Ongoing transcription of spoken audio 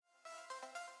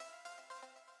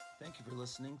Thank you for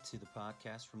listening to the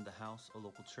podcast from The House, a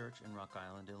local church in Rock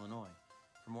Island, Illinois.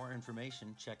 For more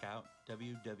information, check out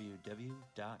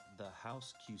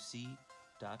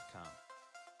www.theHouseQC.com.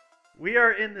 We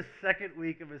are in the second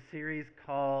week of a series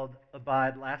called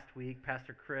Abide. Last week,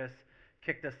 Pastor Chris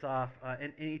kicked us off,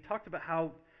 and he talked about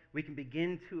how we can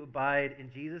begin to abide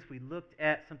in Jesus. We looked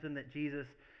at something that Jesus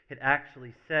had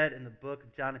actually said in the book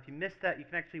of John. If you missed that, you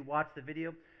can actually watch the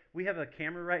video. We have a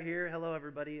camera right here. Hello,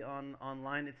 everybody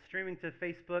online. It's streaming to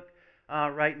Facebook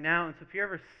right now, and so if you're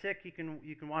ever sick, you can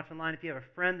watch online. If you have a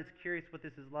friend that's curious what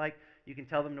this is like, you can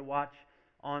tell them to watch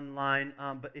online.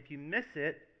 But if you miss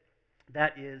it,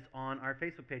 that is on our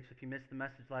Facebook page. So if you missed the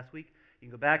message last week, you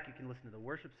can go back, you can listen to the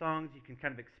worship songs, you can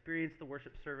kind of experience the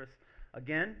worship service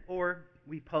again, or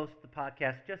we post the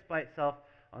podcast just by itself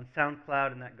on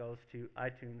SoundCloud, and that goes to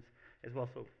iTunes as well.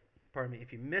 So, pardon me,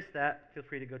 if you missed that, feel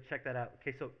free to go check that out.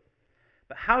 Okay,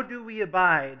 but how do we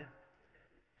abide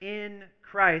in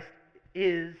Christ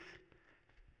is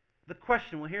the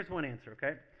question. Well, here's one answer,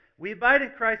 okay? We abide in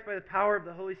Christ by the power of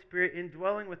the Holy Spirit,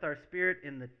 indwelling with our spirit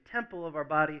in the temple of our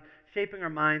body, shaping our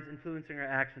minds, influencing our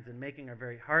actions, and making our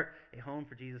very heart a home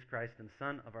for Jesus Christ and the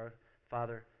Son of our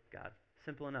Father God.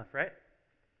 Simple enough, right?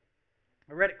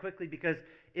 I read it quickly because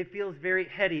it feels very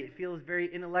heady. It feels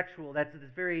very intellectual. That's this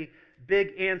very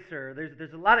big answer.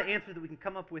 There's a lot of answers that we can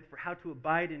come up with for how to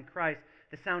abide in Christ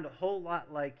that sound a whole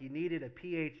lot like you needed a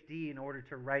PhD in order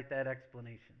to write that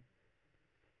explanation.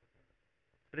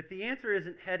 But if the answer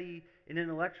isn't heady and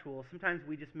intellectual, sometimes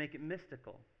we just make it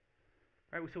mystical.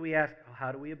 Right? So we ask, oh,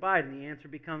 how do we abide? And the answer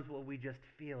becomes, well, we just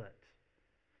feel it.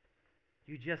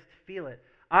 You just feel it.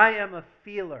 I am a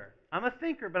feeler. I'm a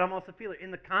thinker, but I'm also a feeler.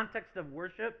 In the context of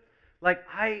worship, like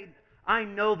I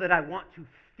know that I want to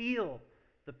feel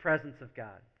the presence of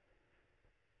God.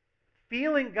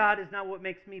 Feeling God is not what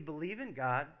makes me believe in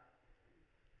God,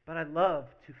 but I love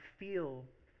to feel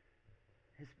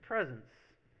His presence.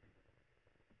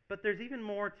 But there's even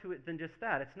more to it than just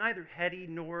that. It's neither heady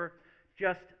nor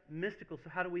just mystical. So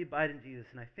how do we abide in Jesus?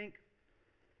 And I think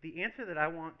the answer that I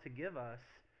want to give us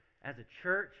as a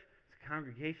church, as a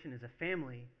congregation, as a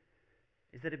family,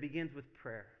 is that it begins with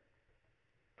prayer.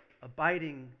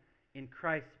 Abiding in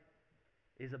Christ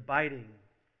is abiding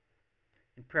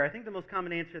in prayer. I think the most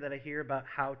common answer that I hear about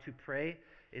how to pray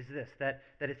is this, that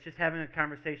it's just having a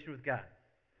conversation with God.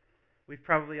 We've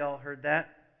probably all heard that.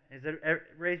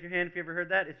 Raise your hand if you ever heard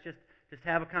that. It's just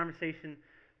have a conversation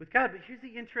with God. But here's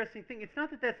the interesting thing. It's not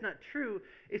that that's not true.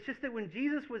 It's just that when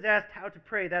Jesus was asked how to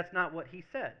pray, that's not what he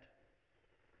said.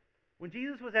 When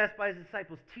Jesus was asked by his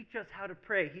disciples, teach us how to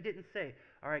pray, he didn't say,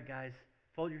 all right, guys,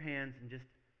 fold your hands and just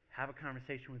have a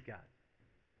conversation with God.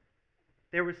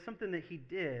 There was something that he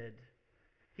did.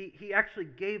 He actually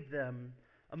gave them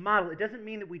a model. It doesn't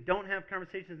mean that we don't have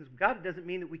conversations with God. It doesn't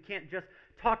mean that we can't just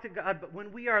talk to God. But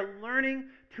when we are learning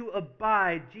to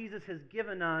abide, Jesus has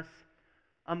given us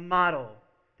a model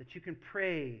that you can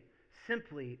pray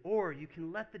simply, or you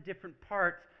can let the different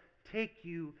parts take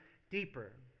you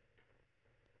deeper.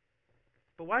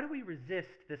 But why do we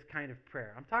resist this kind of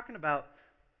prayer? I'm talking about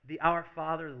the Our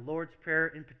Father, the Lord's Prayer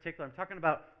in particular. I'm talking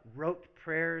about rote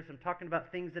prayers. I'm talking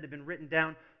about things that have been written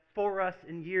down for us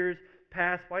in years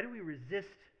past. Why do we resist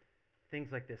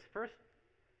things like this? First,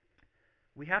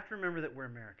 we have to remember that we're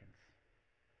Americans.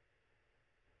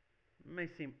 It may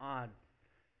seem odd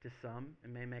to some. It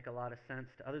may make a lot of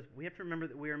sense to others. We have to remember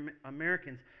that we are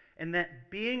Americans and that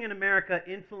being in America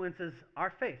influences our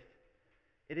faith.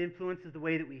 It influences the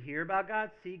way that we hear about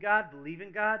God, see God, believe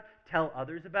in God, tell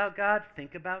others about God,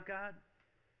 think about God.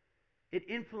 It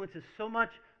influences so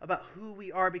much about who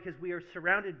we are because we are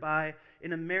surrounded by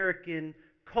an American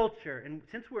culture. And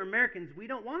since we're Americans, we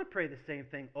don't want to pray the same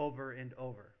thing over and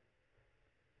over.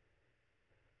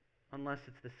 Unless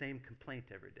it's the same complaint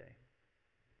every day.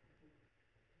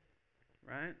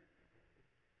 Right?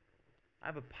 I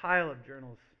have a pile of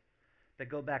journals that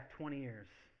go back 20 years.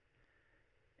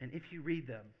 And if you read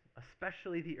them,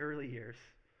 especially the early years,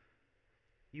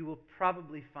 you will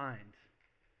probably find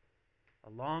a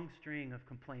long string of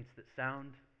complaints that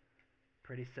sound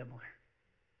pretty similar.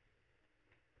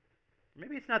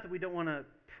 Maybe it's not that we don't want to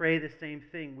pray the same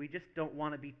thing. We just don't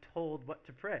want to be told what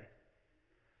to pray.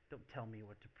 Don't tell me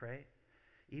what to pray,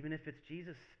 even if it's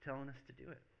Jesus telling us to do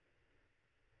it.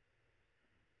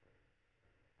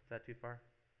 Is that too far?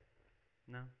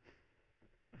 No?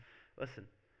 Listen,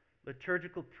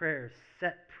 liturgical prayers,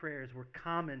 set prayers were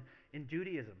common in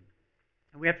Judaism.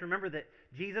 And we have to remember that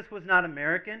Jesus was not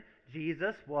American.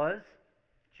 Jesus was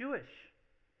Jewish.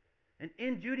 And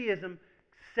in Judaism,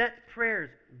 set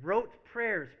prayers, rote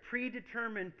prayers,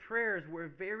 predetermined prayers were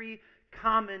very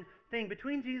common thing.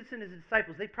 Between Jesus and his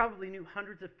disciples, they probably knew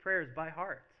hundreds of prayers by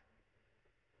heart.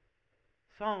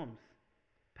 Psalms,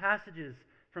 passages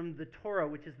from the Torah,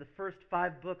 which is the first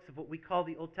 5 books of what we call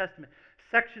the Old Testament,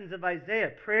 sections of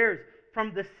Isaiah, prayers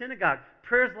from the synagogue.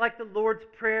 Prayers like the Lord's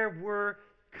Prayer were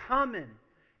common.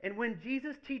 And when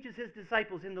Jesus teaches his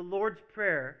disciples in the Lord's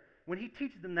Prayer, when he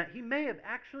teaches them that, he may have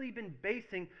actually been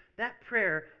basing that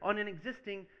prayer on an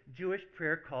existing Jewish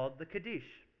prayer called the Kaddish.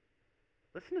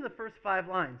 Listen to the first 5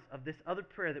 lines of this other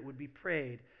prayer that would be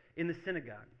prayed in the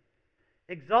synagogue.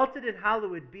 Exalted and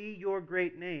hallowed be your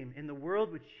great name in the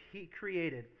world which he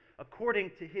created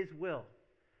according to his will.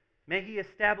 May he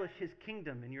establish his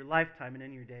kingdom in your lifetime and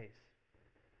in your days.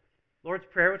 Lord's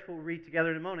Prayer, which we'll read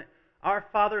together in a moment. Our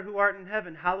Father who art in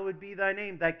heaven, hallowed be thy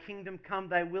name. Thy kingdom come,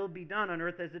 thy will be done on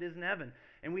earth as it is in heaven.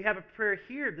 And we have a prayer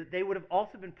here that they would have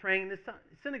also been praying in the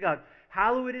synagogue.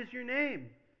 Hallowed is your name.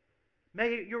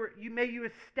 May you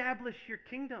establish your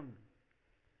kingdom.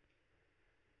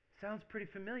 Sounds pretty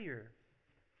familiar.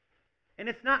 And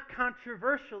it's not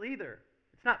controversial either.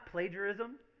 It's not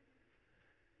plagiarism.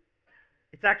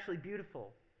 It's actually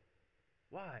beautiful.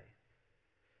 Why?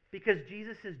 Because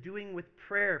Jesus is doing with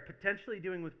prayer, potentially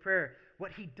doing with prayer,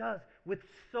 what he does with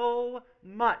so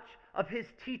much of his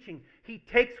teaching. He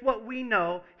takes what we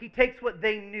know, he takes what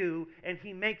they knew, and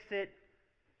he makes it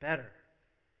better.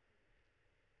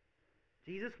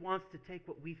 Jesus wants to take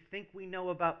what we think we know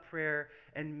about prayer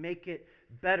and make it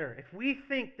better. If we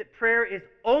think that prayer is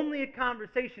only a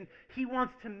conversation, he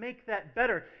wants to make that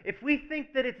better. If we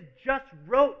think that it's just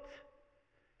rote,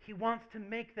 he wants to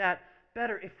make that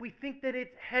better. If we think that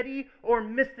it's heady or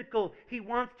mystical, he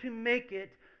wants to make it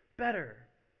better.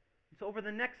 So over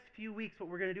the next few weeks, what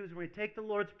we're going to do is we're going to take the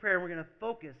Lord's Prayer and we're going to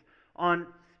focus on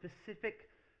specific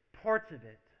parts of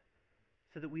it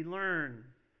so that we learn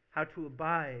how to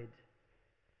abide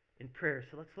in prayer.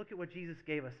 So let's look at what Jesus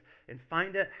gave us and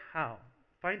find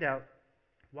out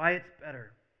why it's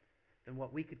better than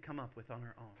what we could come up with on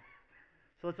our own.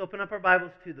 So let's open up our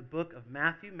Bibles to the book of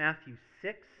Matthew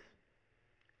 6.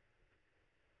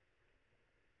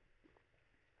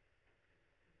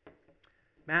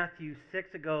 Matthew 6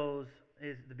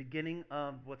 is the beginning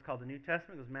of what's called the New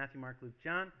Testament. It goes Matthew, Mark, Luke,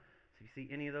 John. So if you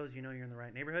see any of those, you know you're in the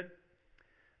right neighborhood.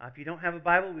 If you don't have a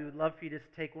Bible, we would love for you to just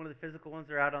take one of the physical ones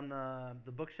that are out on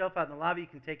the bookshelf out in the lobby. You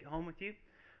can take it home with you.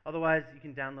 Otherwise, you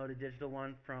can download a digital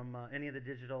one from any of the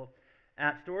digital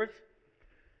app stores.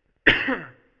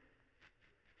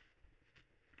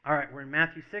 All right, we're in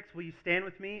Matthew 6. Will you stand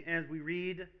with me as we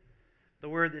read the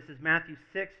word? This is Matthew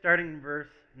 6, starting in verse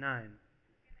 9.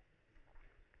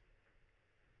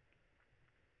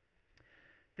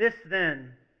 This,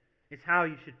 then, is how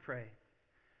you should pray.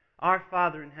 Our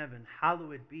Father in heaven,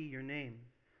 hallowed be your name.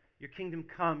 Your kingdom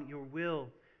come, your will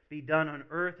be done on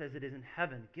earth as it is in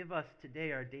heaven. Give us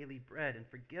today our daily bread, and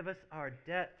forgive us our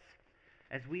debts,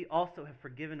 as we also have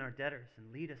forgiven our debtors.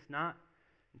 And lead us not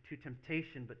into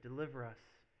temptation, but deliver us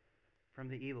from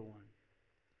the evil one.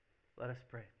 Let us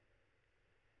pray.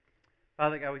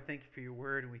 Father God, we thank you for your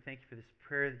word, and we thank you for this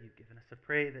prayer that you've given us. I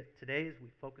pray that today, as we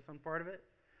focus on part of it,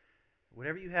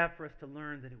 whatever you have for us to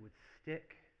learn, that it would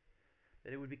stick,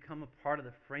 that it would become a part of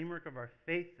the framework of our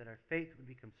faith, that our faith would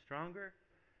become stronger,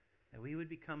 that we would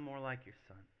become more like your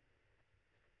Son.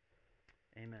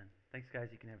 Amen. Thanks, guys.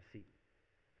 You can have a seat.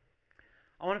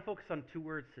 I want to focus on 2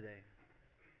 words today.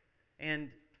 And,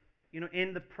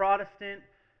 in the Protestant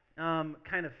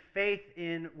kind of faith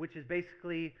in, which is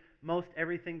basically most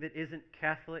everything that isn't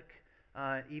Catholic,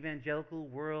 evangelical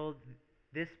world,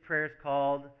 this prayer is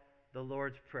called the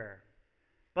Lord's Prayer.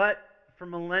 But for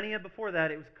millennia before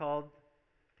that, it was called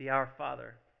the Our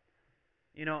Father.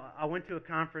 I went to a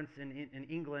conference in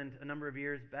England a number of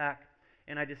years back,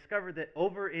 and I discovered that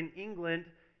over in England,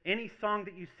 any song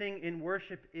that you sing in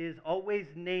worship is always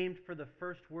named for the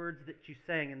first words that you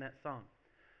sang in that song.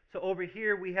 So over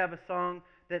here, we have a song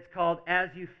that's called As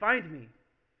You Find Me.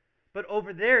 But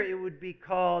over there, it would be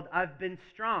called I've Been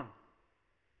Strong,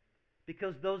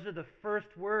 because those are the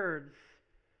first words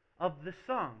of the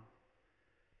song.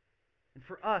 And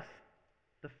for us,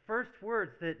 the first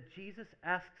words that Jesus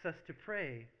asks us to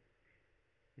pray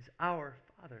is Our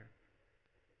Father.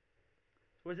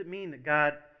 So what does it mean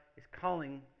that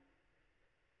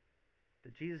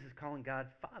Jesus is calling God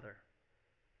Father?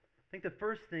 I think the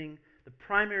first thing, the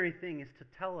primary thing, is to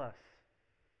tell us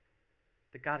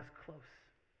that God is close,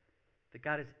 that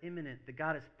God is imminent, that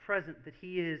God is present, that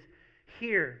He is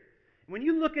here. When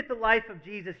you look at the life of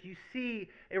Jesus, you see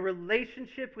a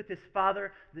relationship with His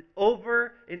Father that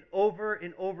over and over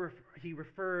and over He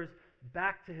refers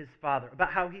back to His Father,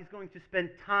 about how He's going to spend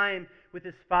time with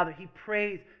His Father. He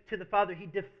prays to the Father. He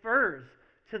defers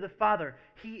to the Father.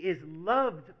 He is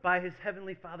loved by his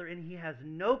heavenly Father, and he has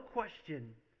no question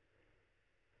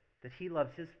that he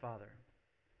loves his Father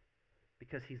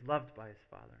because he's loved by his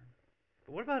Father.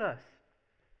 But what about us?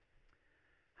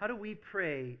 How do we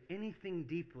pray anything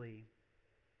deeply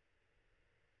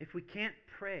if we can't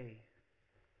pray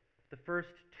the first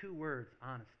two words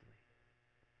honestly?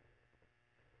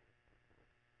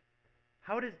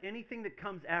 How does anything that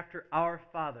comes after our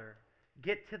Father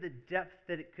get to the depth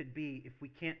that it could be if we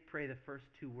can't pray the first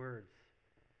two words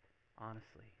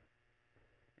honestly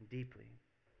and deeply?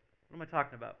 What am I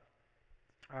talking about?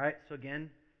 All right, so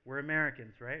again, we're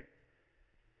Americans, right?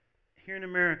 Here in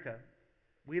America,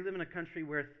 we live in a country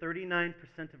where 39%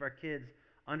 of our kids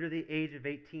under the age of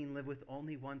 18 live with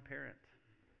only one parent.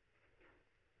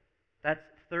 That's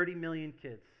 30 million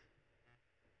kids.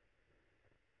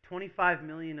 25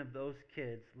 million of those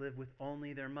kids live with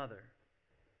only their mother.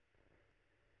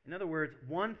 In other words,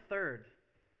 1/3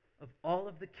 of all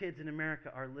of the kids in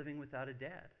America are living without a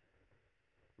dad,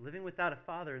 living without a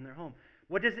father in their home.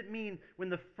 What does it mean when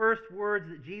the first words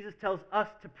that Jesus tells us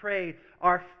to pray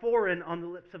are foreign on the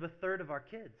lips of 1/3 of our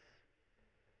kids?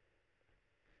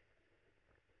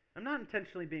 I'm not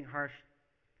intentionally being harsh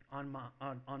on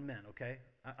men, okay?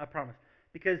 I promise.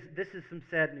 Because this is some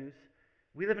sad news.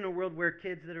 We live in a world where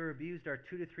kids that are abused are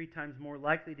 2 to 3 times more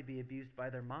likely to be abused by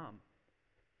their mom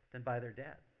than by their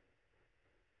dad.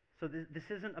 So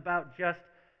this isn't about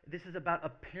this is about a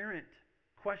parent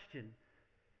question.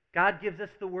 God gives us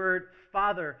the word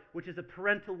Father, which is a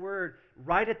parental word,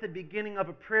 right at the beginning of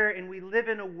a prayer, and we live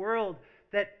in a world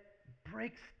that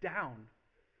breaks down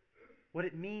what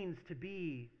it means to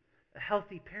be a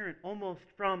healthy parent almost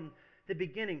from the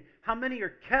beginning. How many are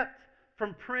kept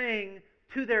from praying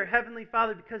to their heavenly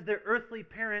Father because their earthly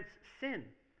parents sin?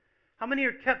 How many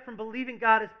are kept from believing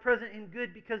God is present and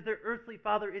good because their earthly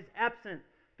father is absent,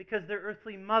 because their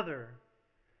earthly mother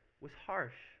was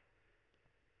harsh?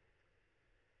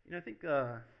 I think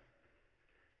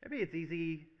maybe it's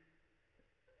easy.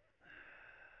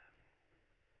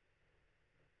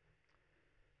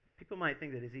 People might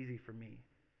think that it's easy for me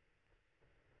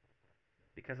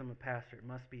because I'm a pastor. It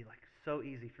must be like so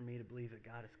easy for me to believe that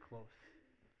God is close.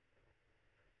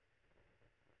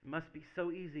 It must be so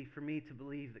easy for me to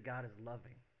believe that God is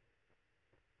loving.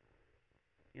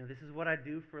 This is what I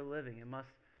do for a living. You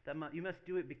must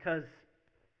do it because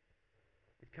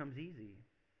it comes easy.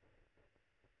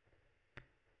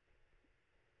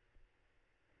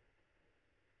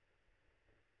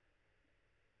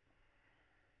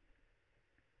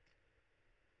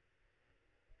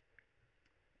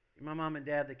 My mom and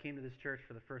dad, they came to this church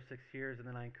for the first 6 years, and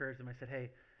then I encouraged them. I said,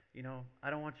 hey, I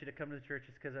don't want you to come to the church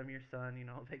just because I'm your son.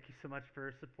 Thank you so much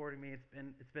for supporting me.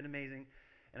 It's been amazing.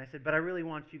 And I said, but I really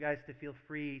want you guys to feel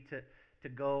free to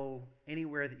go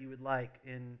anywhere that you would like.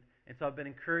 And so I've been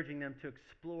encouraging them to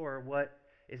explore what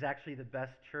is actually the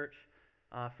best church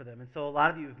for them. And so a lot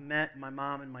of you have met my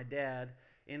mom and my dad.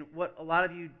 And what a lot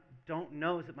of you don't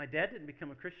know is that my dad didn't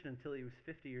become a Christian until he was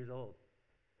 50 years old.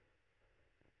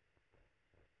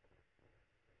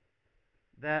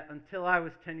 That until I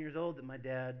was 10 years old, that my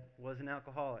dad was an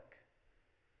alcoholic.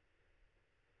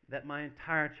 That my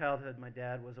entire childhood, my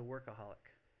dad was a workaholic.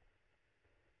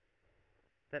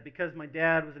 That because my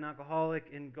dad was an alcoholic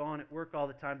and gone at work all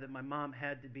the time, that my mom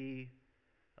had to be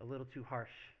a little too harsh,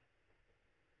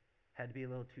 had to be a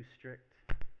little too strict.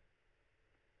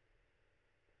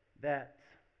 That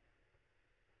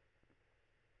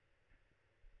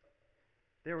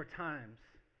there were times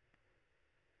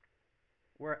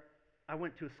where I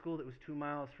went to a school that was 2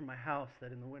 miles from my house,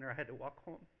 that in the winter I had to walk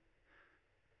home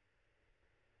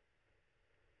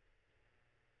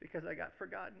because I got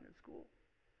forgotten at school.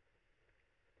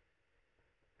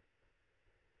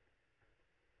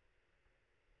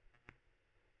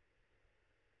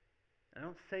 I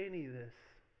don't say any of this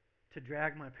to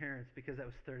drag my parents because that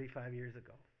was 35 years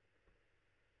ago.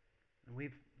 And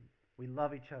we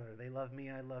love each other. They love me,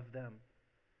 I love them.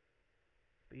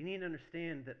 But you need to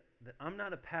understand that I'm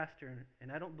not a pastor,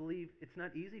 and I don't believe, it's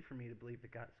not easy for me to believe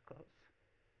that God is close.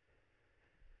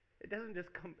 It doesn't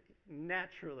just come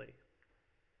naturally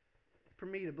for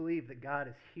me to believe that God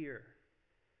is here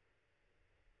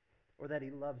or that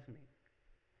he loves me.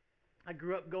 I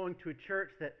grew up going to a church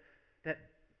that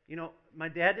my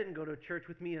dad didn't go to a church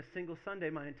with me a single Sunday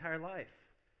my entire life.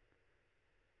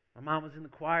 My mom was in the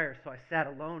choir, so I sat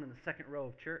alone in the second row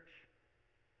of church.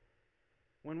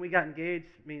 When we got engaged,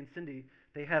 me and Cindy,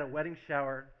 they had a wedding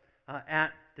shower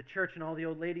at the church, and all the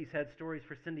old ladies had stories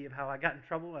for Cindy of how I got in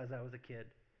trouble as I was a kid.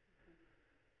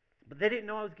 But they didn't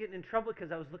know I was getting in trouble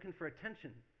because I was looking for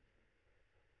attention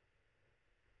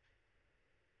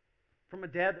from a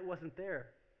dad that wasn't there.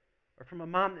 or from a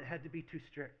mom that had to be too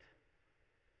strict.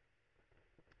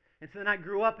 And so then I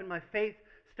grew up and my faith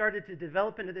started to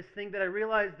develop into this thing that I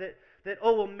realized that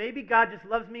oh, well, maybe God just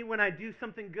loves me when I do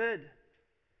something good.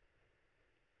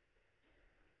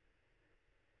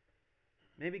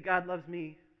 Maybe God loves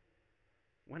me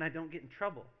when I don't get in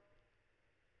trouble.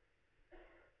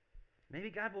 Maybe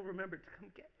God will remember to come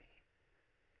get me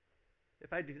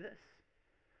if I do this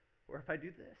or if I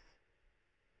do this.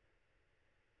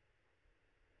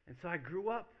 And so I grew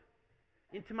up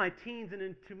into my teens and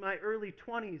into my early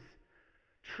 20s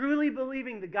truly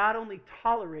believing that God only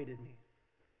tolerated me.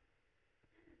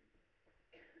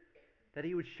 That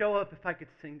He would show up if I could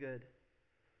sing good.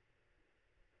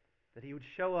 That He would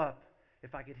show up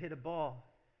if I could hit a ball.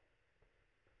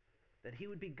 That He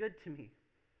would be good to me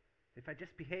if I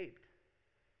just behaved.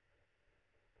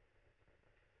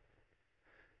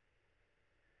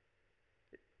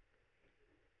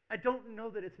 I don't know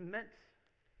that it's meant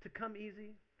to come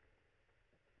easy.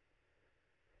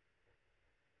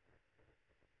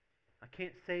 I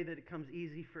can't say that it comes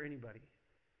easy for anybody.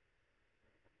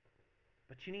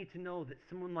 But you need to know that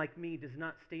someone like me does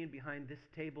not stand behind this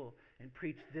table and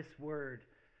preach this word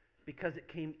because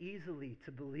it came easily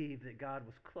to believe that God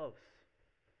was close,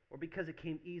 or because it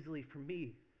came easily for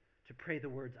me to pray the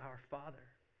words, Our Father.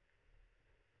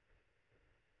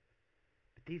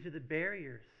 But these are the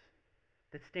barriers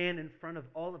that stand in front of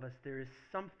all of us. There is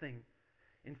something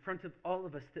in front of all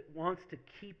of us that wants to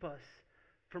keep us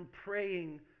from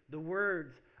praying the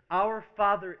words, Our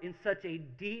Father, in such a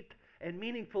deep and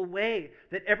meaningful way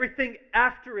that everything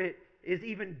after it is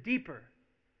even deeper.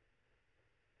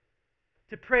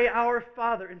 To pray Our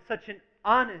Father in such an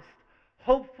honest,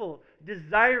 hopeful,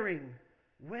 desiring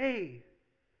way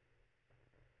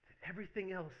that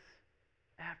everything else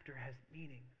after has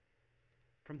meaning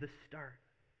from the start.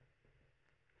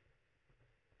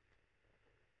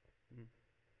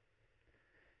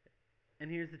 And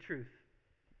here's the truth.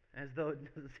 As though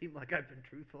it doesn't seem like I've been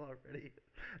truthful already.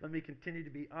 Let me continue to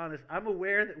be honest. I'm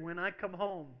aware that when I come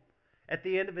home at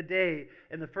the end of a day,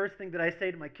 and the first thing that I say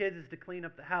to my kids is to clean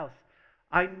up the house,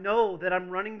 I know that I'm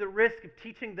running the risk of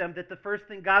teaching them that the first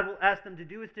thing God will ask them to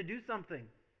do is to do something.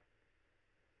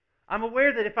 I'm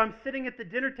aware that if I'm sitting at the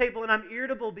dinner table and I'm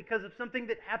irritable because of something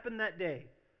that happened that day,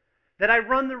 that I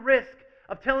run the risk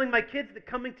of telling my kids that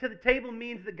coming to the table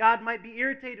means that God might be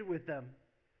irritated with them.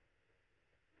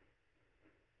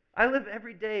 I live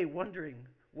every day wondering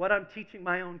what I'm teaching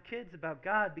my own kids about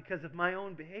God because of my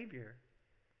own behavior.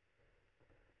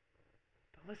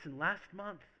 But listen, last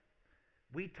month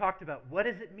we talked about what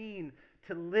does it mean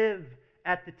to live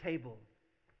at the table.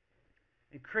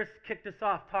 And Chris kicked us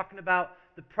off talking about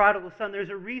the prodigal son. There's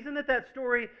a reason that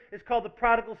story is called the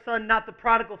prodigal son, not the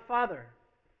prodigal father.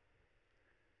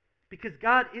 Because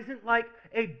God isn't like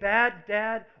a bad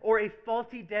dad or a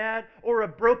faulty dad or a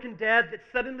broken dad that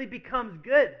suddenly becomes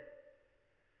good.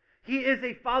 He is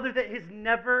a father that has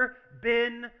never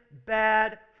been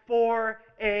bad for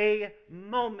a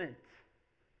moment.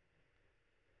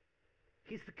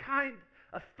 He's the kind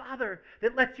of father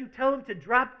that lets you tell him to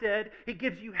drop dead. He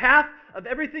gives you half of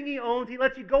everything he owns. He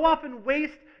lets you go off and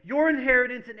waste your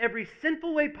inheritance in every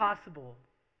sinful way possible.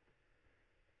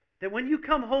 That when you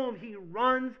come home, he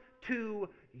runs to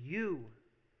you.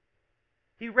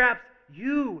 He wraps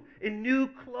you in new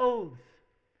clothes.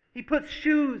 He puts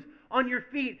shoes on your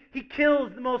feet. He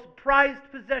kills the most prized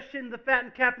possession, the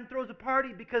fattened calf, and throws a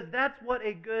party because that's what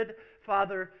a good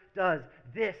father does.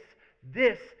 This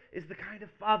is the kind of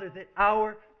father that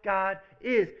our God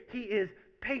is. He is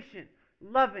patient,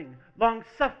 loving,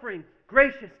 long-suffering,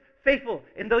 gracious, faithful.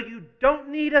 And though you don't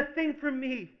need a thing from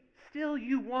me, still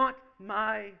you want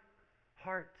my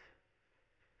heart.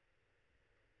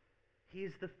 He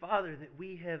is the Father that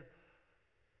we have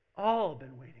all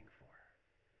been waiting for.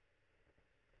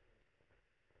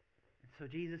 And so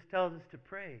Jesus tells us to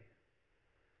pray,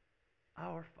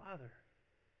 Our Father,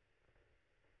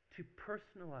 to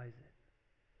personalize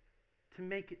it, to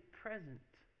make it present,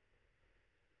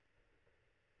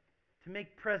 to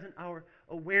make present our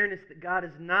awareness that God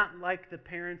is not like the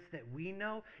parents that we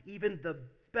know. Even the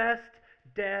best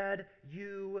dad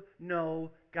you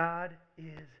know, God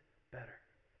is better.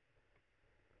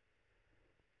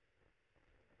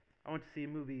 I went to see a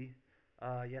movie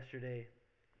yesterday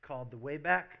called The Way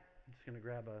Back. I'm just going to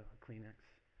grab a Kleenex.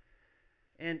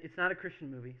 And it's not a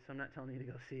Christian movie, so I'm not telling you to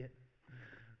go see it.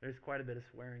 There's quite a bit of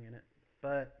swearing in it.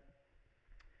 But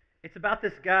it's about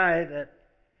this guy that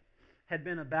had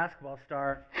been a basketball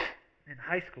star in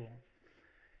high school.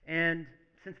 And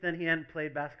since then, he hadn't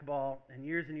played basketball in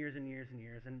years and years and years and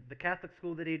years. And the Catholic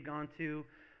school that he had gone to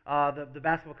The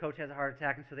basketball coach has a heart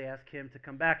attack, and so they ask him to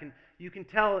come back. And you can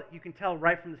tell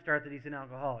right from the start that he's an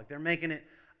alcoholic. They're making it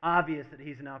obvious that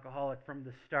he's an alcoholic from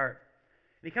the start.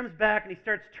 And he comes back and he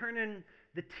starts turning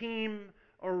the team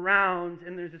around.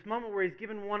 And there's this moment where he's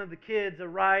giving one of the kids a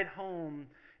ride home.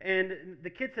 And the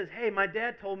kid says, "Hey, my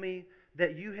dad told me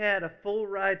that you had a full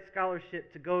ride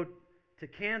scholarship to go to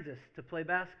Kansas to play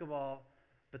basketball,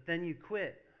 but then you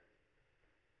quit.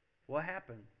 What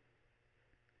happened?"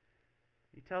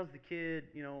 He tells the kid,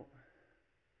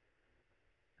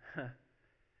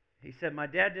 he said, "My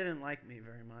dad didn't like me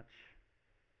very much.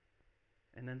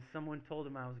 And then someone told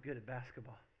him I was good at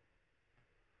basketball.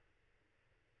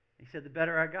 He said, the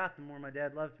better I got, the more my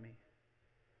dad loved me."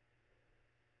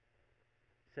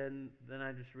 He said, and then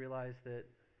I just realized that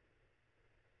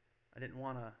I didn't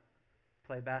want to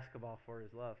play basketball for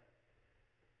his love.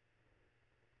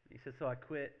 He said, so I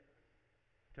quit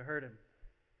to hurt him.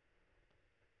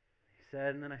 He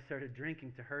said, and then I started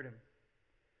drinking to hurt him.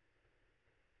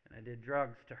 And I did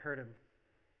drugs to hurt him.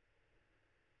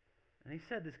 And he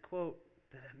said this quote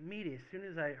that immediately, as soon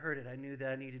as I heard it, I knew that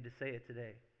I needed to say it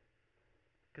today.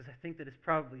 Because I think that it's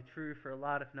probably true for a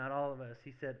lot, if not all of us.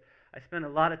 He said, I spent a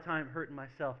lot of time hurting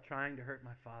myself trying to hurt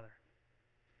my father.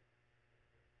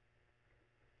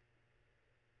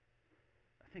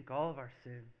 I think all of our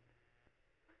sin,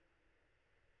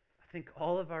 I think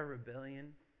all of our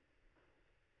rebellion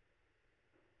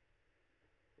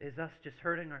is us just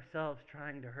hurting ourselves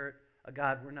trying to hurt a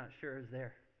God we're not sure is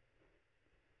there.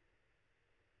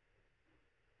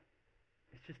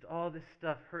 It's just all this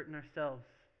stuff hurting ourselves,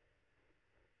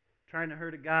 trying to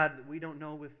hurt a God that we don't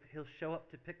know if He'll show up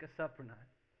to pick us up or not.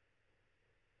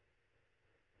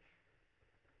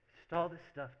 Just all this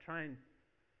stuff trying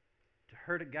to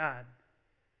hurt a God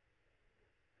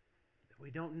that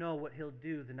we don't know what He'll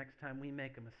do the next time we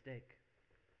make a mistake.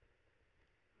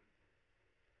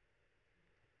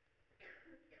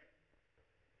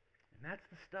 And that's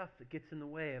the stuff that gets in the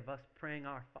way of us praying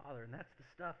our Father. And that's the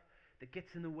stuff that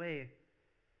gets in the way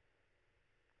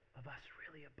of us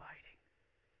really abiding.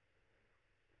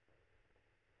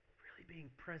 Really being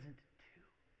present to,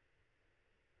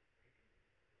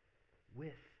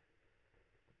 with,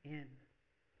 in,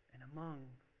 and among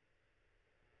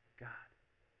God.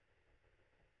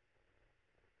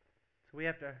 So we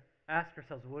have to ask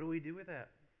ourselves, what do we do with that?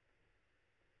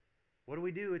 What do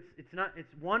we do?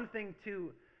 It's one thing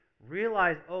to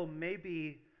realize, oh,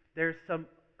 maybe there's some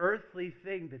earthly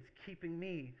thing that's keeping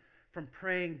me from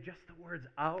praying just the words,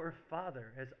 Our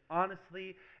Father, as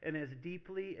honestly and as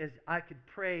deeply as I could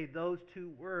pray those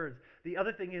two words. The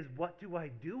other thing is, what do I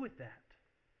do with that?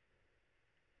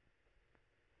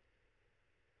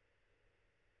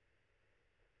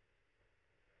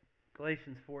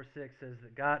 Galatians 4:6 says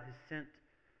that God has sent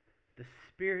the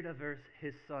Spirit of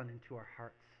His Son into our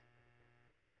hearts.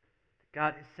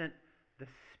 God has sent the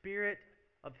Spirit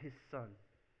of His Son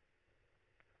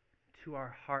to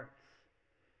our hearts,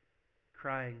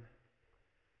 crying,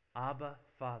 Abba,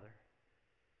 Father.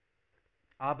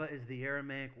 Abba is the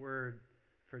Aramaic word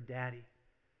for daddy.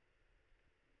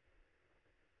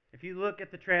 If you look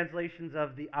at the translations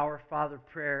of the Our Father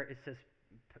prayer, it says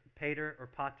Pater or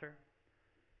Pater,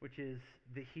 which is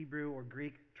the Hebrew or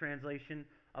Greek translation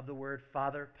of the word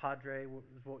Father. Padre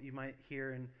is what you might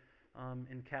hear in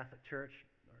Catholic Church,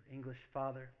 or English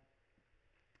Father.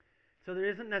 So there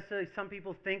isn't necessarily, some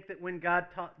people think that when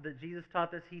that Jesus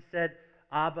taught this, He said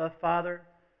Abba, Father.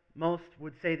 Most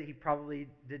would say that He probably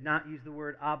did not use the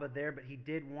word Abba there, but He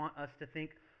did want us to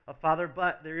think of Father.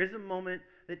 But there is a moment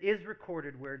that is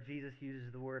recorded where Jesus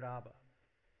uses the word Abba.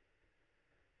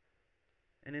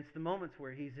 And it's the moments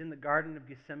where He's in the Garden of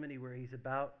Gethsemane, where He's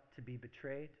about to be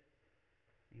betrayed.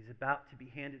 He's about to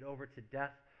be handed over to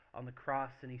death on the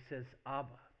cross, and He says, Abba,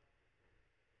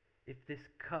 if this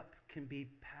cup can be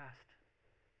passed,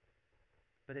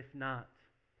 but if not,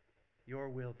 your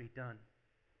will be done.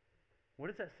 What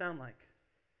does that sound like?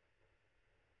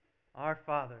 Our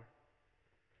Father,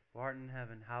 who art in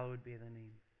heaven, hallowed be thy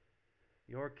name.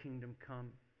 Your kingdom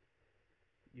come,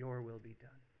 your will be done.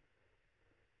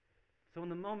 So in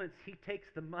the moments, He takes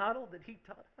the model that He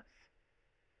taught us,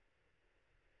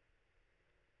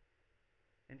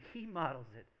 and He models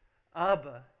it.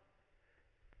 Abba,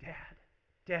 Dad,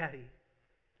 Daddy.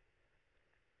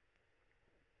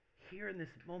 Here in this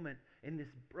moment, in this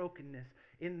brokenness,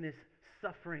 in this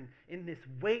suffering, in this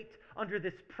weight, under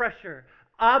this pressure,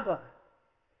 Abba,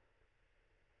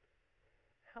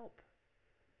 help.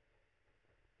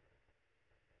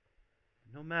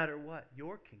 No matter what,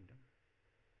 your kingdom.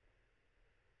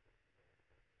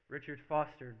 Richard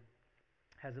Foster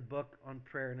has a book on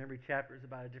prayer, and every chapter is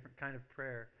about a different kind of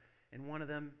prayer. And one of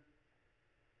them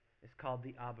is called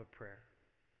the Abba prayer.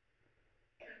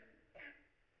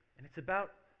 And it's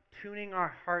about tuning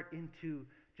our heart into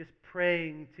just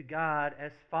praying to God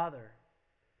as Father.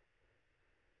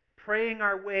 Praying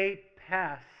our way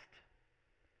past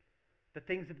the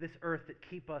things of this earth that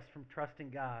keep us from trusting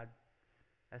God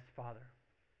as Father.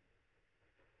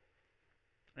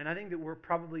 And I think that we're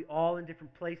probably all in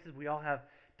different places. We all have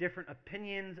different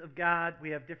opinions of God. We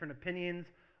have different opinions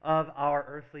of our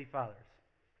earthly fathers.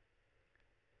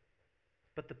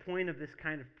 But the point of this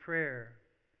kind of prayer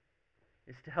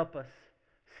is to help us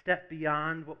step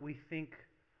beyond what we think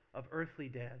of earthly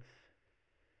dads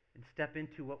and step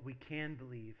into what we can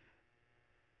believe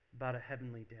about a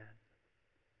heavenly dad.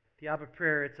 The Abba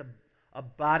prayer, it's a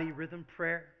body rhythm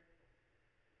prayer.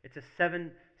 It's a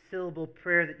 7-syllable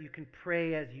prayer that you can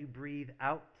pray as you breathe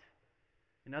out.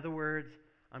 In other words,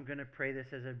 I'm going to pray this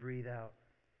as I breathe out.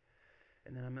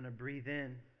 And then I'm going to breathe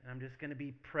in. And I'm just going to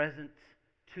be present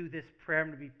to this prayer. I'm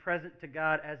going to be present to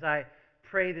God as I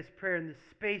pray this prayer in the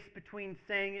space between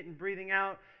saying it and breathing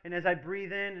out. And as I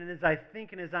breathe in and as I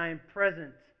think and as I am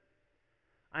present,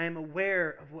 I am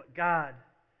aware of what God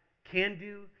can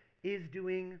do, is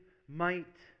doing, might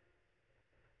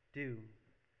do.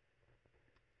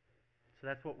 So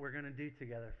that's what we're going to do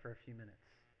together for a few minutes.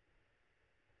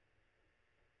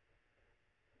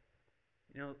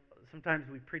 You know, sometimes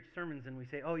we preach sermons and we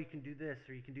say, oh, you can do this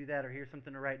or you can do that or here's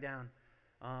something to write down.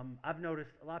 I've noticed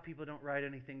a lot of people don't write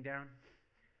anything down.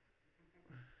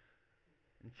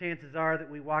 And chances are that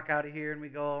we walk out of here and we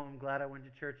go, oh, I'm glad I went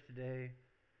to church today.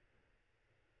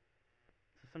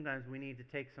 So sometimes we need to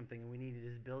take something and we need to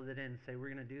just build it in and say,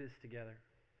 we're going to do this together.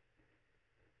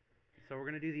 So we're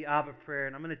going to do the Abba prayer,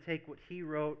 and I'm going to take what he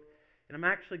wrote, and I'm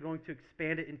actually going to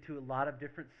expand it into a lot of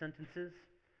different sentences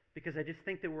because I just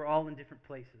think that we're all in different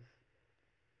places.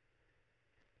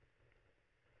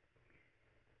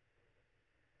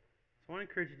 So what I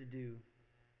encourage you to do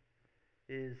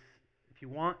is, if you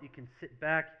want, you can sit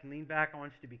back, you can lean back. I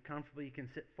want you to be comfortable. You can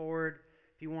sit forward.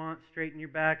 If you want, straighten your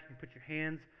back. You can put your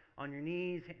hands on your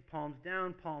knees, palms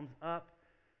down, palms up.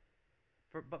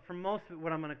 But for most of it,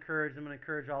 what I'm going to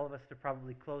encourage all of us to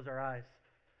probably close our eyes.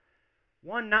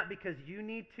 One, not because you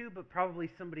need to, but probably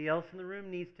somebody else in the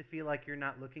room needs to feel like you're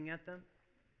not looking at them.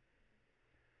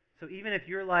 So even if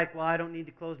you're like, well, I don't need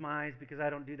to close my eyes because I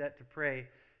don't do that to pray,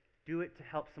 do it to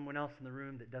help someone else in the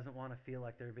room that doesn't want to feel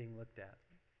like they're being looked at.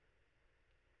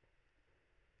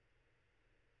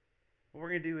 What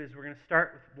we're going to do is we're going to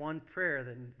start with one prayer.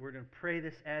 Then we're going to pray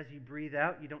this as you breathe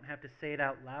out. You don't have to say it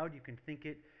out loud. You can think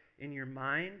it in your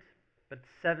mind. But it's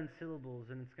 7 syllables,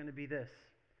 and it's going to be this.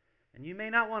 And you may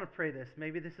not want to pray this.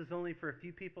 Maybe this is only for a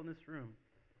few people in this room.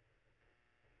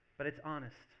 But it's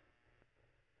honest.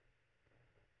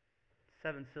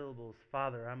 7 syllables.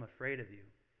 Father, I'm afraid of you.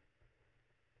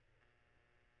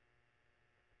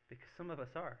 Because some of us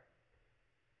are.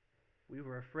 We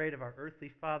were afraid of our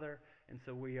earthly father, and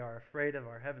so we are afraid of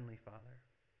our heavenly Father.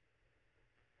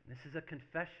 And this is a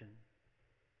confession.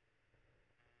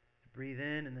 Breathe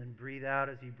in and then breathe out.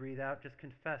 As you breathe out, just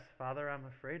confess, Father, I'm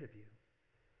afraid of you.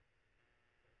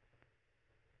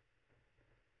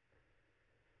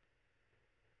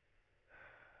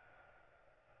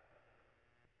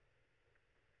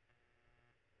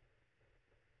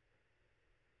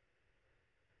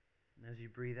 And as you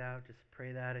breathe out, just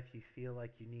pray that if you feel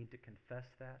like you need to confess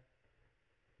that.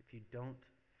 If you don't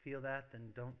feel that, then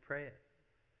don't pray it.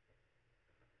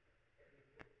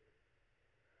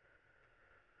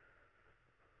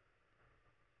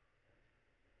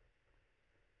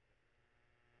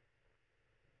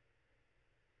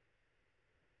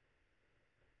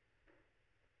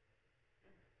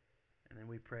 And then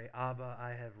we pray, Abba, I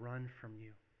have run from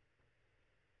you.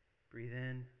 Breathe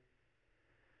in.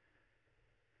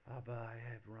 Abba,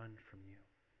 I have run from you.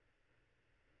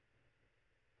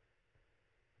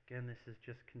 Again, this is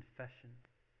just confession.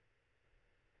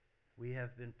 We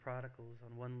have been prodigals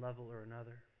on one level or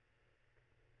another.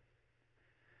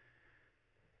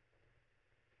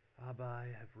 Abba, I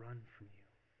have run from you.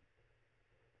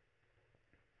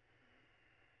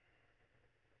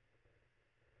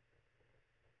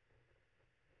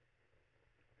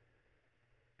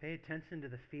 Pay attention to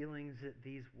the feelings that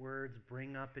these words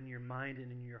bring up in your mind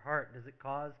and in your heart. Does it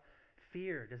cause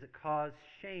fear? Does it cause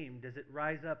shame? Does it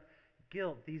rise up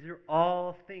guilt? These are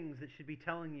all things that should be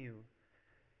telling you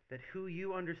that who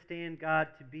you understand God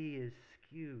to be is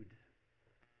skewed.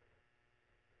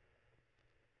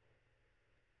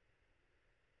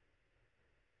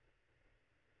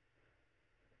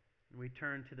 And we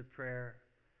turn to the prayer,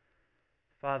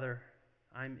 Father,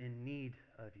 I'm in need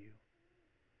of you.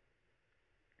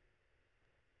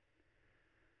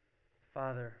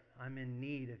 Father, I'm in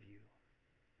need of you.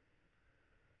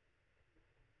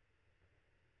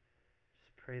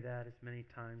 Just pray that as many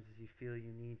times as you feel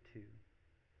you need to.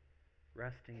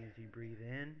 Resting as you breathe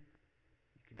in.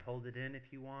 You can hold it in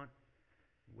if you want.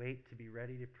 Wait to be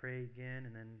ready to pray again.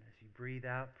 And then as you breathe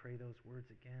out, pray those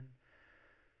words again.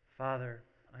 Father,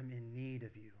 I'm in need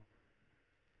of you.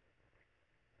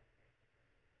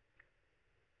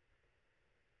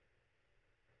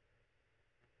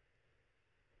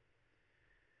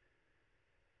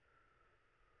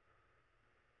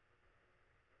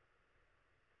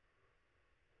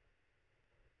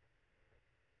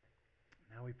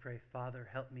 Now we pray, Father,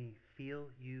 help me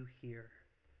feel you here.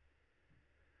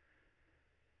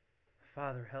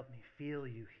 Father, help me feel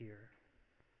you here.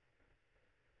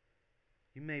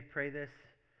 You may pray this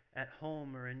at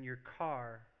home or in your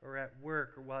car or at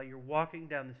work or while you're walking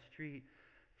down the street.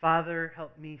 Father,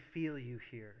 help me feel you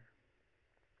here.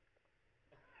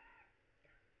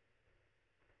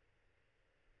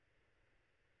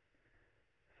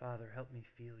 Father, help me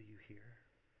feel you here.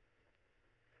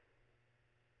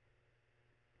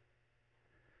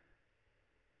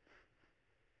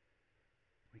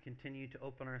 We continue to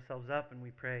open ourselves up and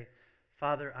we pray,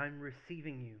 Father, I'm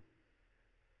receiving you.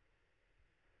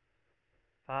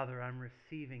 Father, I'm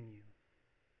receiving you.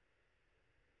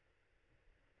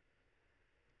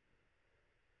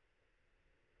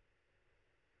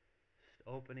 Just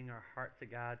opening our heart to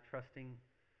God, trusting,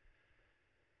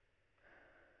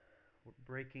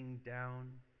 breaking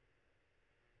down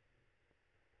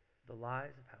the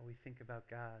lies of how we think about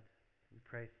God. We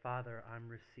pray, Father, I'm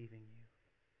receiving you.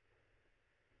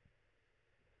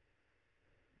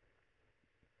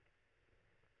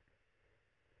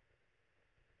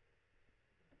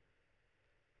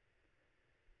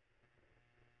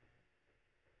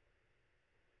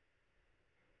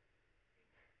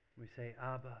 We say,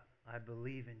 Abba, I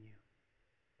believe in you.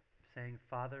 Saying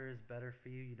Father is better for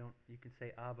you. You can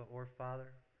say Abba or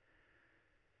Father.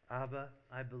 Abba,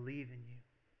 I believe in you.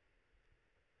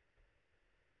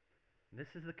 And this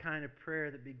is the kind of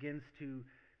prayer that begins to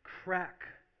crack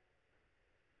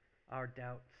our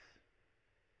doubts.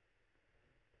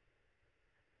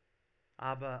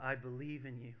 Abba, I believe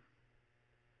in you.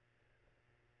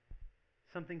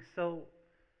 Something so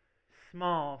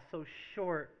small, so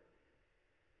short,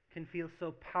 can feel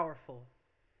so powerful.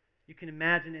 You can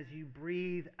imagine as you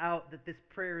breathe out that this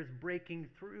prayer is breaking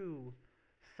through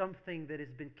something that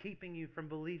has been keeping you from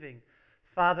believing.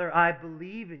 Father, I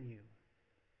believe in you.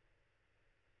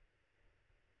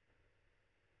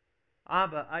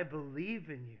 Abba, I believe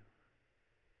in you.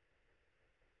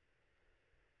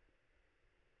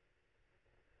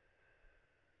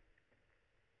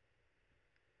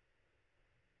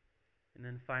 And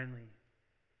then finally,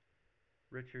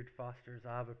 Richard Foster's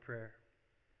Abba prayer.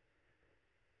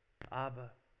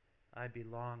 Abba, I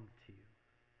belong to you.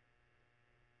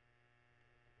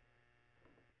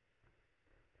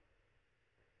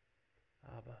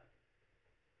 Abba,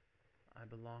 I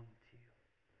belong to you.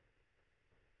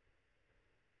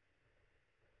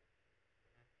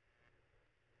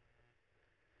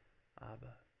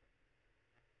 Abba,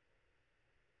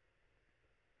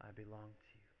 I belong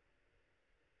to you.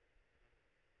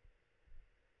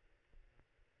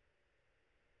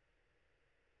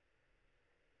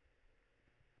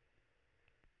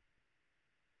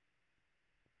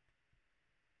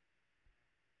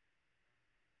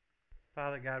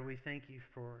 Father God, we thank you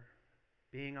for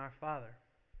being our Father,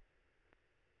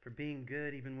 for being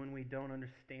good even when we don't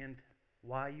understand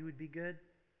why you would be good,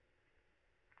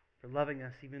 for loving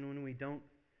us even when we don't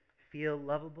feel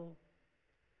lovable,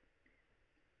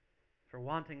 for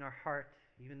wanting our heart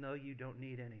even though you don't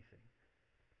need anything,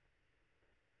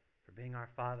 for being our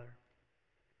Father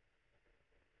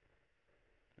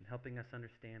and helping us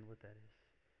understand what that is.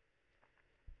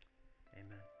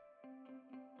 Amen.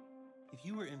 If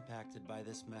you were impacted by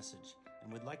this message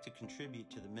and would like to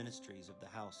contribute to the ministries of the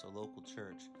House, a local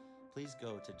church, please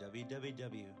go to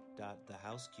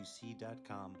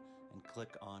www.thehouseqc.com and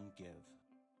click on Give.